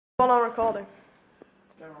On recording.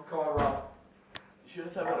 Come on, Rob. You should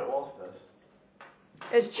have said what it was first.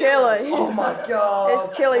 It's chili. Oh my god.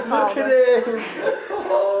 It's chili powder. Look at him.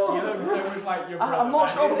 You look so much like your brother. I'm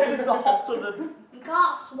not sure this is the hotter than. You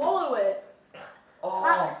can't swallow it.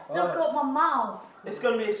 Look up my mouth. It's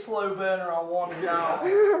gonna be a slow burner on one now.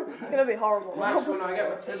 It's gonna be horrible. Max, when I get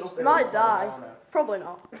my teaspoon. Might die. Probably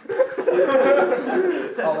not. Ollie,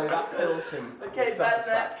 that fills him. Okay, Ben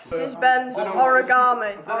next. This is Ben's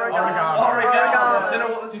origami. Origami. I don't know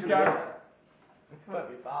what Just this is. go. It won't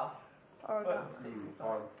be bad.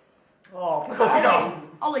 Origami. Oh, God.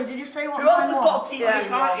 Ollie, did you say what Who else mine has was? got a teeth? Yeah. You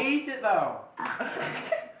can't eat it though.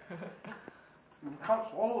 You can't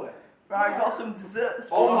swallow it. Right, got some desserts.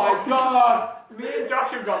 Oh my god! Me and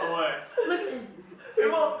Josh have got the worst. Look at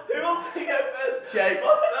Who wants to go first? Jake.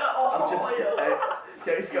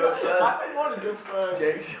 Jake's going first. I want to go first.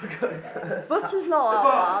 Jake's going first. Butter's not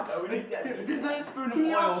that No, we need to get Dude, this is a spoon of Can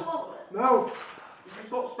you not oil. swallow it? No. You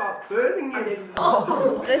sort of start burning you.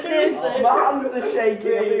 bad. This is My hands are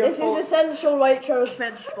shaking. essential Waitrose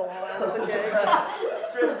vegetable oil for Jake.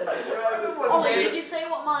 Ollie, did you say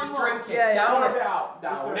what mine was? Drink it. Yeah, yeah. Down it out.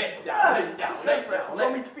 Down it. Down it. Down it. Down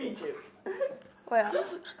Want me it. to feed you? Where?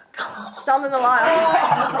 Stand in the light.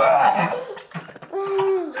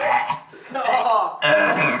 You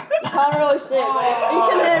can't really see it, but you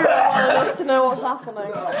can hear it well enough to know what's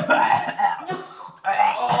happening.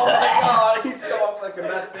 Oh my god, he's going off like a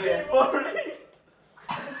mess here.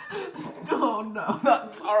 Oh no,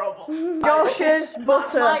 that's horrible. Josh's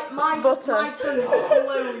butter. My Butter. tongue is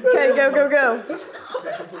slowly. Okay, go, go, go.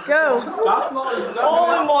 Go. That's not. It's not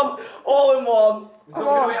All in one. All in one. It's Come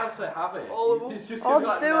not on. going to be able to have it. It's just Oh, going to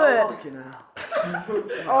just be do like it.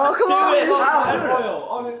 Oh, come Do on. it now. Melt. Oil,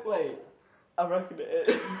 honestly. I reckon it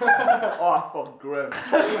is. Oh, I felt grim.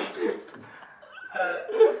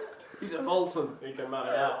 He's a Bolton. He can man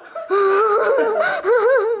it out.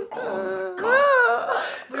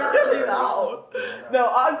 We have to do that. No,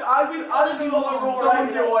 I'll do my raw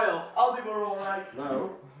egg. oil. I'll do my raw egg. No.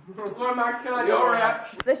 Well, Max, can I do your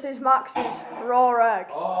reaction? This is Max's raw egg.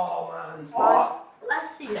 Oh, man. Oh.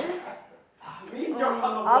 Let's see it. Me and Josh have I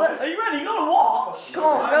don't- Are you ready? You gotta watch. Come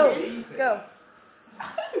on, go. Easy. Go.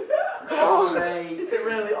 Oh, mate. Is it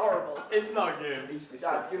really horrible? It's not good. It's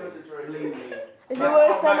Dad, give us a drink. Believe me. Is it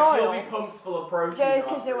worse than Max, oil? You'll be pumped full of protein. Jake,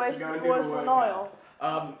 is it afterwards. worse, Go and do worse the than workout. oil?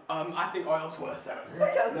 I think oil's worse though.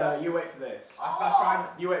 No, you wait for this. I tried.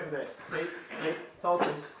 You wait for this. See, told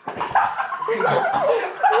you.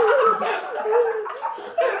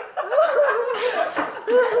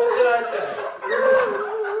 What did I say?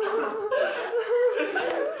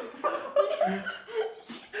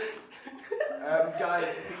 Guys,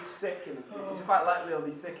 if he's sick, he's quite likely he'll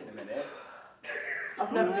be sick in a minute.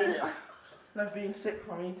 I've never been sick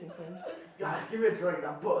from eating things. Guys, give me a drink,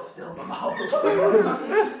 that butter's still in my mouth.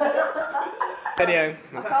 Video.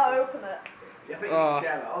 I can't open it. I think Oh. you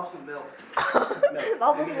can, I'll have some milk. That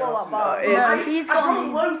doesn't look that bad. No, he's I got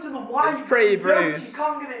gone. low to the white. It's pretty yolk, bruised. You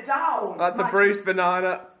can't get it down. That's a bruised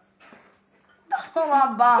banana. That's not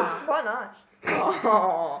that bad. It's quite nice.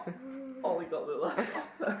 Oh, Ollie got the left.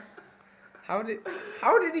 How did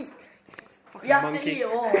he? Fucking You have to monkey. eat it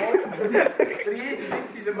all. But he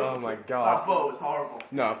thinks he's a Oh monkey. my That god. butter was horrible.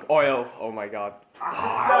 No, oil. Oh my god.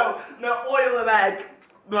 No, oil and egg.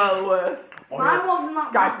 No, worse. Mine wasn't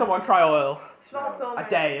that Guys, bad. someone try oil. Stop filming. I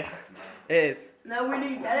dare you. It is. No, we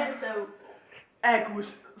didn't get it, so. Egg was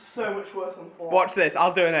so much worse than pork. Watch this.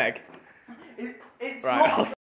 I'll do an egg. It's Right. not